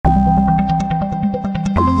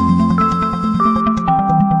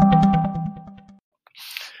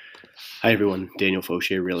Hi, everyone. Daniel Foch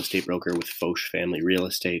here, real estate broker with Foch Family Real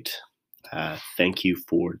Estate. Thank you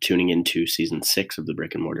for tuning into season 6 of the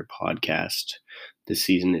Brick and Mortar podcast. This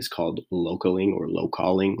season is called Localing or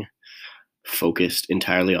Localing, focused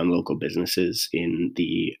entirely on local businesses in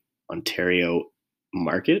the Ontario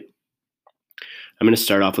market. I'm going to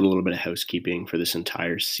start off with a little bit of housekeeping for this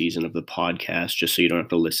entire season of the podcast, just so you don't have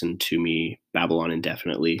to listen to me babble on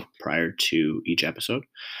indefinitely prior to each episode,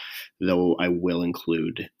 though I will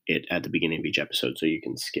include it at the beginning of each episode so you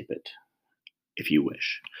can skip it if you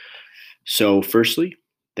wish. So firstly,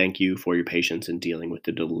 thank you for your patience in dealing with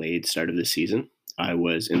the delayed start of the season. I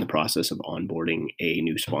was in the process of onboarding a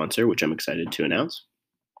new sponsor, which I'm excited to announce.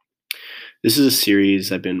 This is a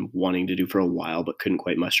series I've been wanting to do for a while, but couldn't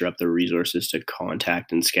quite muster up the resources to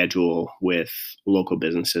contact and schedule with local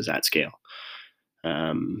businesses at scale.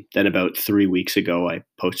 Then about 3 weeks ago, I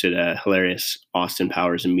posted a hilarious Austin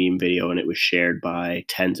Powers meme video, and it was shared by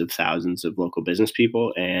tens of thousands of local business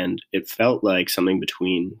people. And it felt like something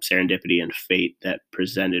between serendipity and fate that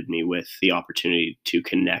presented me with the opportunity to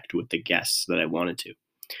connect with the guests that I wanted to.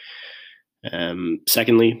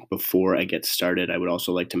 Secondly, before I get started, I would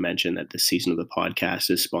also like to mention that this season of the podcast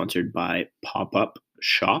is sponsored by Pop-Up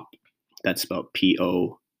Shop. That's spelled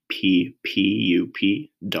POPPUP.SHOP,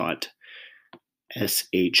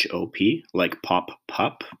 like Pop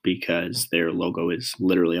Pup, because their logo is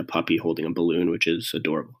literally a puppy holding a balloon, which is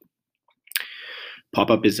adorable.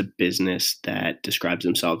 Pop-Up is a business that describes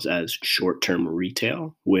themselves as short-term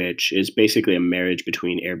retail, which is basically a marriage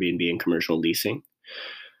between Airbnb and commercial leasing.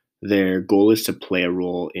 Their goal is to play a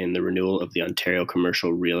role in the renewal of the Ontario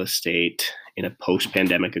commercial real estate in a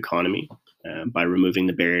post-pandemic economy by removing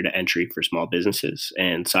the barrier to entry for small businesses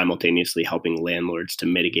and simultaneously helping landlords to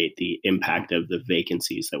mitigate the impact of the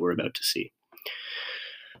vacancies that we're about to see.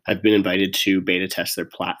 I've been invited to beta test their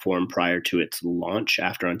platform prior to its launch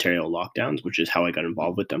after Ontario lockdowns, which is how I got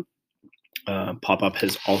involved with them. Pop-Up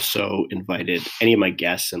has also invited any of my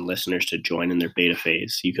guests and listeners to join in their beta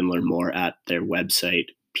phase. You can learn more at their website,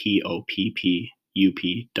 POPPUP.SHOP,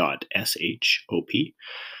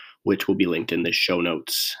 which will be linked in the show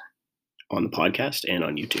notes on the podcast and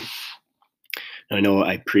on YouTube. Now, I know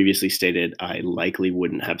I previously stated I likely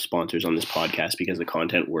wouldn't have sponsors on this podcast because the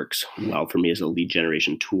content works well for me as a lead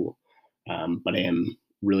generation tool. But I am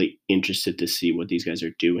really interested to see what these guys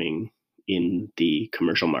are doing in the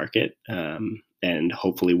commercial market. And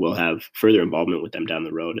hopefully we'll have further involvement with them down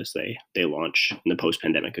the road as they launch in the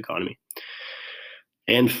post-pandemic economy.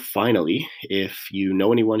 And finally, if you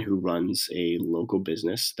know anyone who runs a local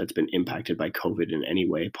business that's been impacted by COVID in any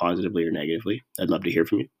way, positively or negatively, I'd love to hear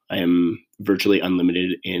from you. I am virtually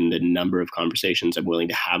unlimited in the number of conversations I'm willing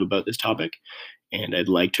to have about this topic, and I'd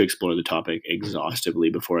like to explore the topic exhaustively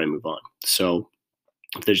before I move on. So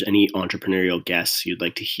if there's any entrepreneurial guests you'd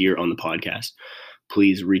like to hear on the podcast,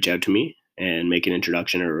 please reach out to me and make an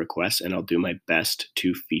introduction or a request, and I'll do my best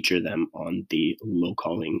to feature them on the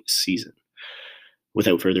Localing season.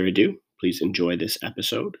 Without further ado, please enjoy this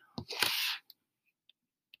episode.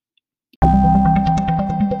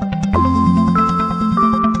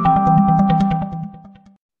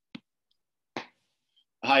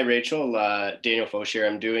 Hi, Rachel. Daniel Foch here.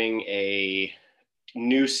 I'm doing a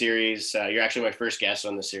new series. You're actually my first guest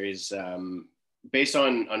on the series, based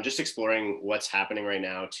on just exploring what's happening right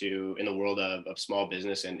now in the world of small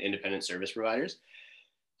business and independent service providers.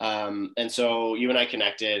 And so you and I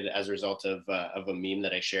connected as a result of a meme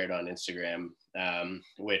that I shared on Instagram,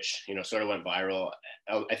 which, sort of went viral.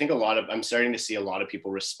 I think I'm starting to see a lot of people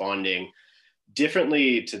responding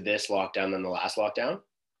differently to this lockdown than the last lockdown.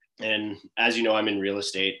 And as you know, I'm in real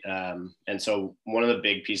estate. And so one of the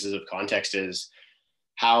big pieces of context is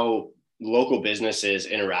how local businesses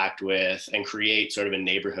interact with and create sort of a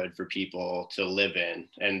neighborhood for people to live in.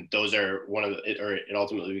 And those are it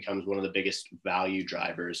ultimately becomes one of the biggest value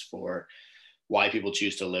drivers for why people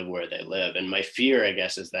choose to live where they live. And my fear, I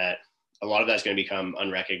guess, is that a lot of that's going to become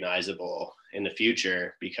unrecognizable in the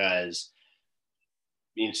future because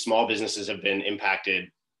small businesses have been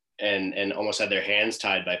impacted and almost had their hands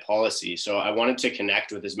tied by policy. So I wanted to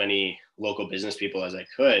connect with as many local business people as I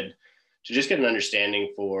could to just get an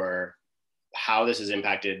understanding for how this has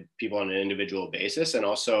impacted people on an individual basis, and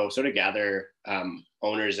also sort of gather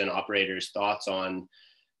owners and operators' thoughts on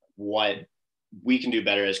what we can do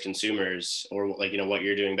better as consumers, or what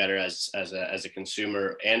you're doing better as a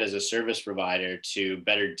consumer and as a service provider to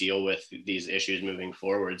better deal with these issues moving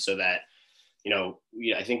forward, so that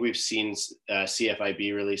I think we've seen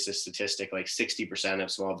CFIB release a statistic like 60%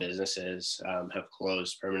 of small businesses have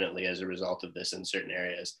closed permanently as a result of this in certain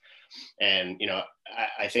areas. And,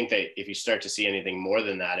 I think that if you start to see anything more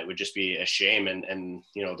than that, it would just be a shame. And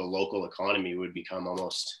the local economy would become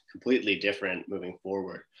almost completely different moving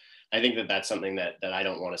forward. I think that that's something that I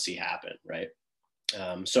don't want to see happen. Right.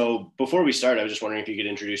 So before we start, I was just wondering if you could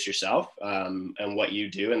introduce yourself and what you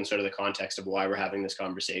do and sort of the context of why we're having this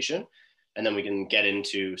conversation. And then we can get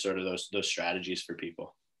into sort of those strategies for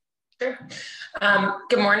people. Sure.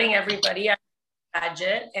 Good morning, everybody. I'm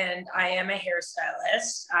Paget, and I am a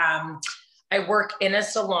hairstylist. I work in a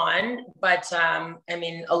salon, but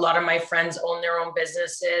a lot of my friends own their own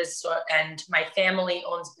businesses, and my family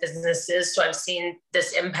owns businesses. So I've seen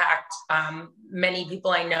this impact many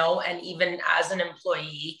people I know, and even as an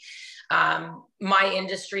employee, my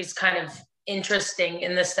industry is kind of interesting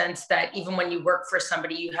in the sense that even when you work for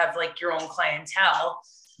somebody, you have like your own clientele.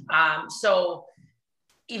 So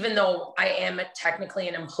even though I am technically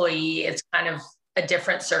an employee, it's kind of a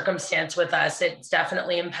different circumstance with us. It's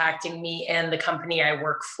definitely impacting me and the company I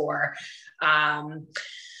work for.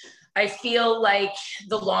 I feel like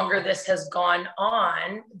the longer this has gone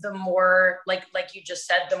on, the more, like you just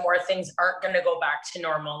said, the more things aren't going to go back to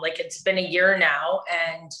normal. Like it's been a year now,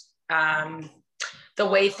 and the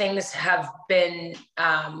way things have been,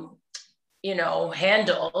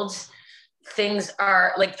 handled, things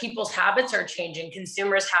are like people's habits are changing,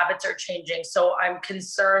 consumers' habits are changing. So I'm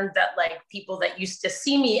concerned that like people that used to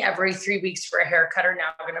see me every 3 weeks for a haircut are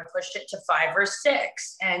now going to push it to 5 or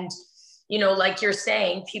 6. And, like you're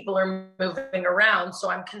saying, people are moving around. So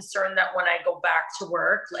I'm concerned that when I go back to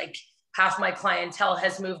work, like half my clientele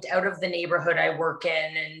has moved out of the neighborhood I work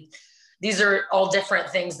in. And these are all different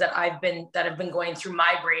things that have been going through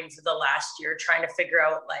my brain for the last year, trying to figure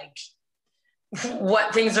out like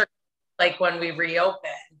what things are like when we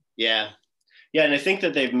reopen. Yeah. And I think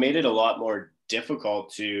that they've made it a lot more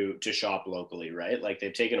difficult to shop locally, right? Like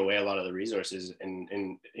they've taken away a lot of the resources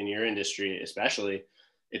in your industry, especially.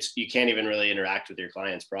 You can't even really interact with your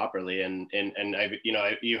clients properly. And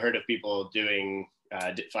you heard of people doing,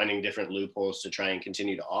 finding different loopholes to try and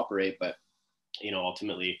continue to operate, but,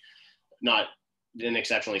 ultimately not an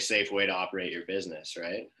exceptionally safe way to operate your business,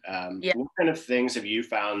 right? Yeah. What kind of things have you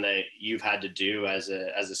found that you've had to do as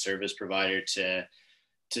a service provider to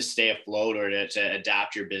stay afloat or to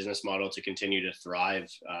adapt your business model to continue to thrive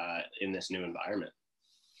in this new environment?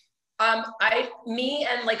 Me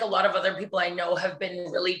and like a lot of other people I know have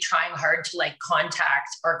been really trying hard to like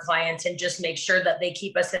contact our clients and just make sure that they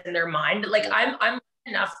keep us in their mind. Like I'm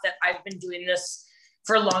enough that I've been doing this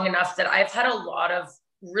for long enough that I've had a lot of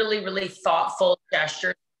really, really thoughtful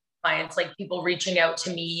gestures. Clients, like people reaching out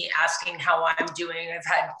to me, asking how I'm doing. I've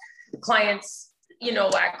had clients,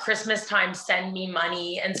 at Christmas time, send me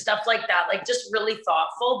money and stuff like that. Like just really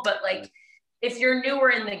thoughtful. But like, if you're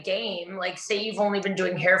newer in the game, like say you've only been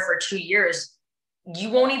doing hair for 2 years,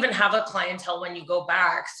 you won't even have a clientele when you go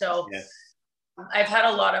back. So yeah. I've had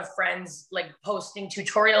a lot of friends like posting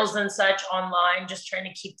tutorials and such online, just trying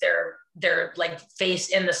to keep their like face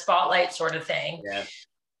in the spotlight sort of thing. Yeah.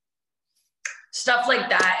 Stuff like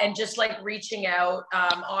that. And just like reaching out,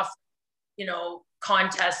 off,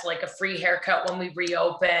 contests, like a free haircut when we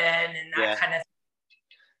reopen and that kind of thing.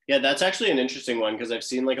 Yeah, that's actually an interesting one because I've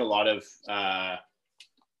seen like a lot of, I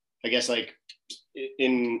guess like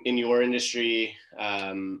in your industry,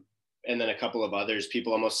 and then a couple of others,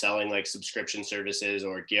 people almost selling like subscription services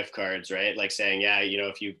or gift cards, right? Like saying, yeah,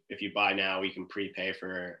 if you buy now, we can prepay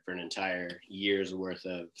for an entire year's worth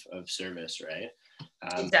of service, right?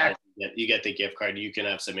 Exactly. You get the gift card, you can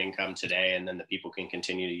have some income today, and then the people can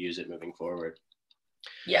continue to use it moving forward.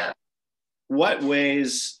 Yeah. What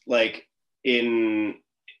ways, like in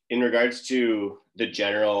regards to the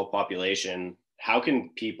general population, how can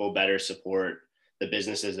people better support the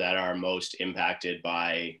businesses that are most impacted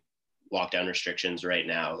by lockdown restrictions right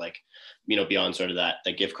now? Like, beyond sort of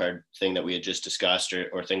the gift card thing that we had just discussed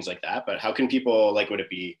or things like that, but how can people, like, would it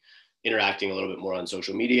be interacting a little bit more on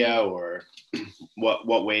social media, or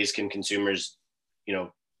what ways can consumers,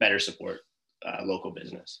 better support local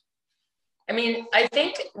business? I mean, I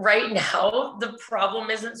think right now, the problem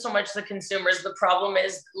isn't so much the consumers, the problem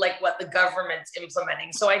is like what the government's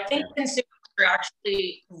implementing. So I think consumers are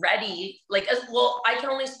actually ready, like, well, I can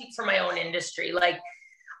only speak for my own industry. Like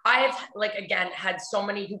I've like, again, had so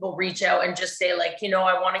many people reach out and just say like,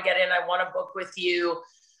 I want to get in, I want to book with you.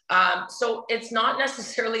 So it's not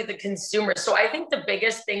necessarily the consumer. So I think the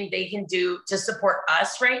biggest thing they can do to support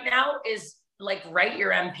us right now is like write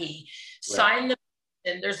your MP, sign the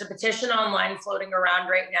petition. There's a petition online floating around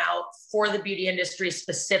right now for the beauty industry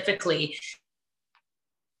specifically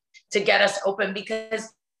to get us open,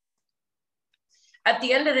 because at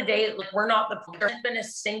the end of the day, like, we're not there hasn't been a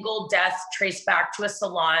single death traced back to a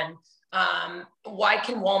salon. Why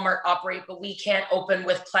can Walmart operate, but we can't open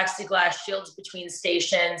with plexiglass shields between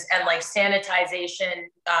stations and like sanitization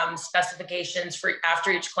specifications for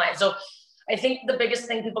after each client? So I think the biggest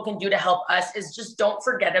thing people can do to help us is just don't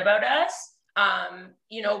forget about us.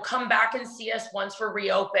 You know, come back and see us once we're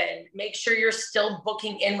reopened. Make sure you're still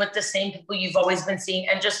booking in with the same people you've always been seeing,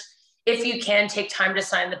 and just, if you can, take time to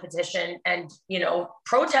sign the petition and, you know,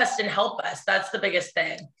 protest and help us. That's the biggest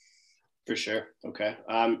thing. For sure. Okay.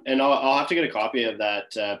 And I'll have to get a copy of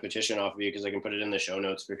that petition off of you, because I can put it in the show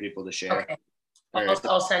notes for people to share. Okay.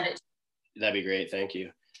 I'll send it. That'd be great. Thank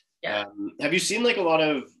you. Yeah. Have you seen like a lot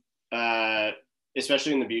of,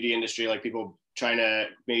 especially in the beauty industry, like people trying to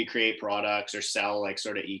maybe create products or sell like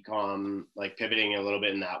sort of e-com, like pivoting a little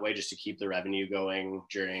bit in that way just to keep the revenue going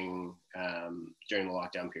during the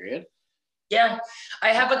lockdown period? Yeah. I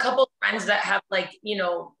have a couple of friends that have like, you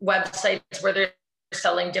know, websites where they're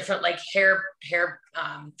selling different like hair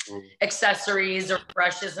accessories or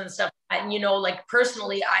brushes and stuff. And, you know, like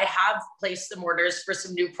personally, I have placed some orders for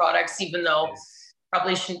some new products, even though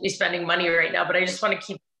probably shouldn't be spending money right now, but I just want to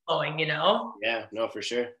keep going, you know? Yeah, no, for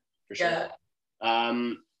sure. For sure. Yeah.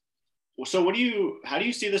 So how do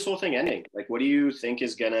you see this whole thing ending? Like, what do you think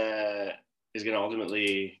is gonna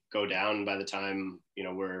ultimately go down by the time, you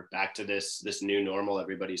know, we're back to this new normal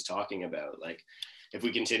everybody's talking about? Like, if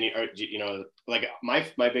we continue, or, you know, like my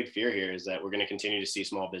big fear here is that we're going to continue to see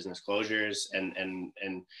small business closures, and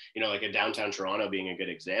you know, like a downtown Toronto being a good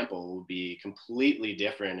example will be completely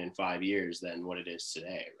different in 5 years than what it is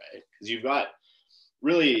today, right? Because you've got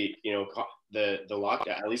really, you know, the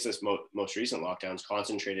lockdown, at least this most recent lockdowns,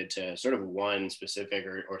 concentrated to sort of one specific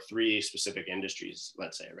or three specific industries,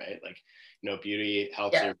 let's say, right? Like, you know, beauty,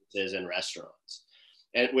 health services, and restaurants.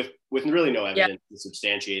 And with really no evidence to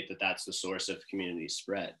substantiate that that's the source of community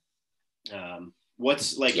spread.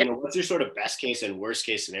 What's like, you know, what's your sort of best case and worst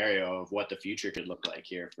case scenario of what the future could look like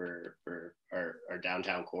here for our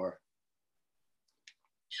downtown core?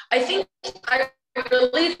 I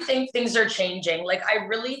really think things are changing. Like, I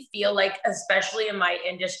really feel like, especially in my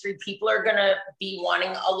industry, people are going to be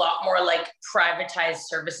wanting a lot more like privatized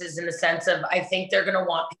services, in the sense of, I think they're going to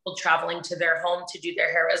want people traveling to their home to do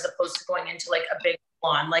their hair as opposed to going into like a big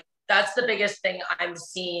salon. Like, that's the biggest thing I'm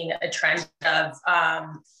seeing a trend of.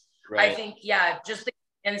 Right. I think, just the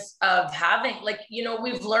sense of having, like, you know,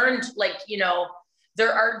 we've learned, like, you know,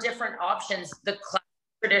 there are different options. The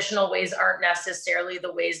traditional ways aren't necessarily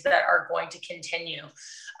the ways that are going to continue.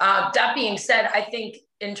 That being said, I think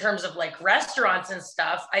in terms of like restaurants and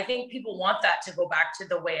stuff, I think people want that to go back to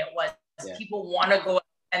the way it was. Yeah. People want to go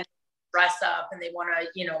and dress up, and they want to,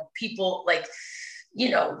 you know, people like, you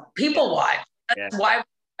know, people watch. That's why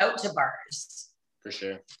we're out to bars. For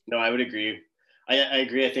sure. No, I would agree. I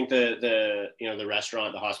agree. I think the you know, the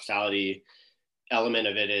restaurant, the hospitality element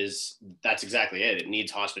of it is, that's exactly it. It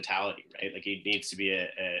needs hospitality, right? Like, it needs to be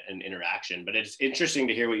an interaction. But it's interesting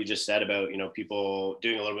to hear what you just said about, you know, people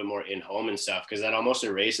doing a little bit more in-home and stuff, because that almost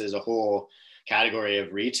erases a whole category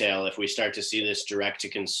of retail if we start to see this direct to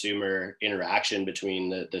consumer interaction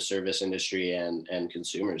between the service industry and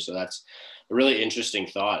consumers. So that's a really interesting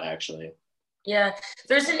thought, actually. Yeah,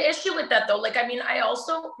 there's an issue with that though. Like, I mean, I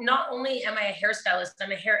also, not only am I a hairstylist,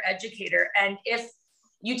 I'm a hair educator. And if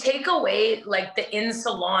you take away like the in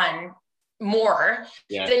salon more,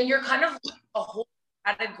 then you're kind of a whole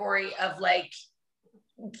category of like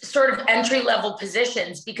sort of entry level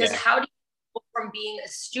positions, because how do you go from being a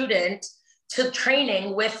student to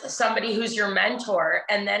training with somebody who's your mentor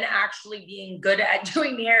and then actually being good at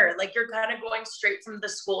doing hair? Like, you're kind of going straight from the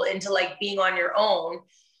school into like being on your own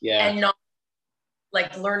and not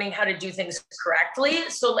like learning how to do things correctly.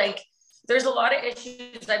 So like, there's a lot of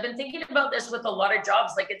issues. I've been thinking about this with a lot of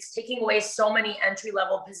jobs. Like, it's taking away so many entry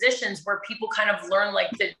level positions where people kind of learn like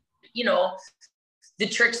the, you know, the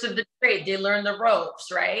tricks of the trade. They learn the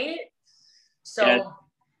ropes, right? So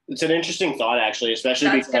it's an interesting thought, actually,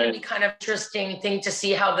 especially that's going to be kind of interesting thing to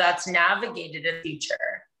see how that's navigated in the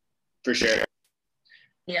future. For sure.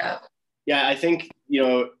 Yeah. Yeah, I think, you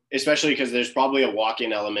know, especially because there's probably a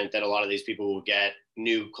walk-in element that a lot of these people will get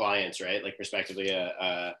new clients, right? Like, prospectively,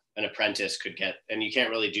 an apprentice could get, and you can't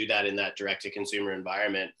really do that in that direct-to-consumer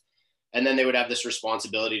environment. And then they would have this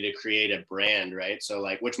responsibility to create a brand, right? So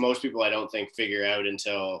like, which most people I don't think figure out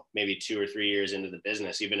until maybe 2 or 3 years into the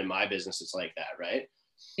business. Even in my business, it's like that, right?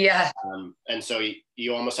 Yeah. And so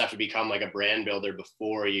you almost have to become like a brand builder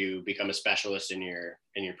before you become a specialist in your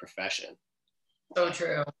profession. So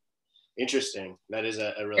true. Interesting. That is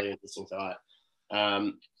a really interesting thought.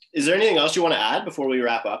 Is there anything else you want to add before we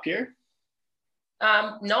wrap up here?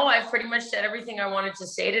 No, I've pretty much said everything I wanted to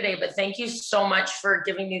say today, but thank you so much for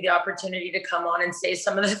giving me the opportunity to come on and say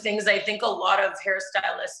some of the things I think a lot of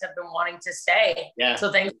hairstylists have been wanting to say. Yeah.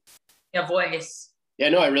 So thanks for your voice. Yeah,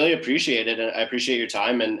 no, I really appreciate it. And I appreciate your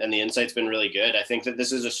time, and the insight's been really good. I think that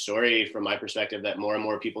this is a story from my perspective that more and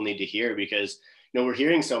more people need to hear, because, we're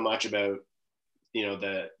hearing so much about,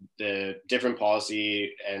 the different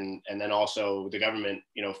policy and then also the government,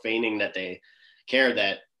 feigning that they care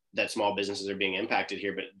that small businesses are being impacted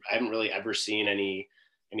here. But I haven't really ever seen any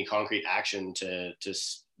concrete action to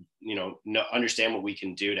understand what we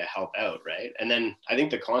can do to help out. Right. And then I think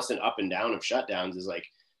the constant up and down of shutdowns is like,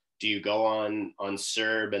 do you go on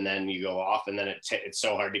CERB and then you go off, and then it's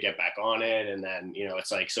so hard to get back on it, and then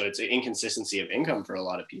it's like, so it's an inconsistency of income for a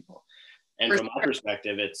lot of people. And from my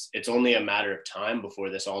perspective, it's only a matter of time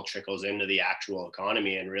before this all trickles into the actual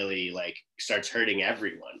economy and really like starts hurting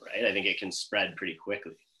everyone, right? I think it can spread pretty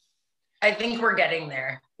quickly. I think we're getting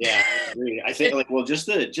there. Yeah, I agree. I think just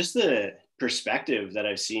the perspective that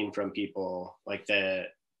I've seen from people, like the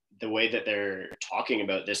way that they're talking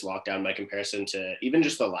about this lockdown by comparison to even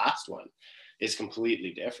just the last one, is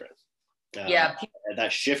completely different.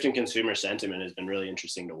 That shift in consumer sentiment has been really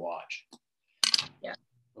interesting to watch. Yeah.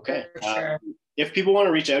 Okay. Sure. If people want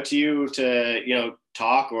to reach out to you to,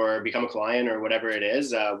 talk or become a client or whatever it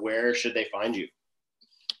is, where should they find you?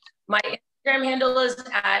 My Instagram handle is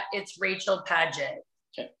 @it's Rachel Paget.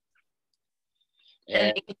 Okay.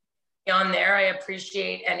 And on there, I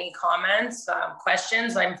appreciate any comments,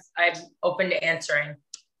 questions. I'm open to answering.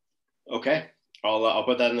 Okay. I'll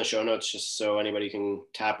put that in the show notes just so anybody can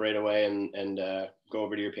tap right away and go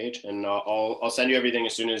over to your page, and I'll send you everything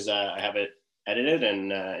as soon as I have it edited,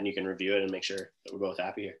 and you can review it and make sure that we're both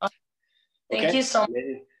happy here. Thank you so much.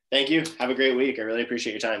 Thank you. Have a great week. I really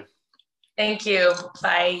appreciate your time. Thank you.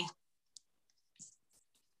 Bye.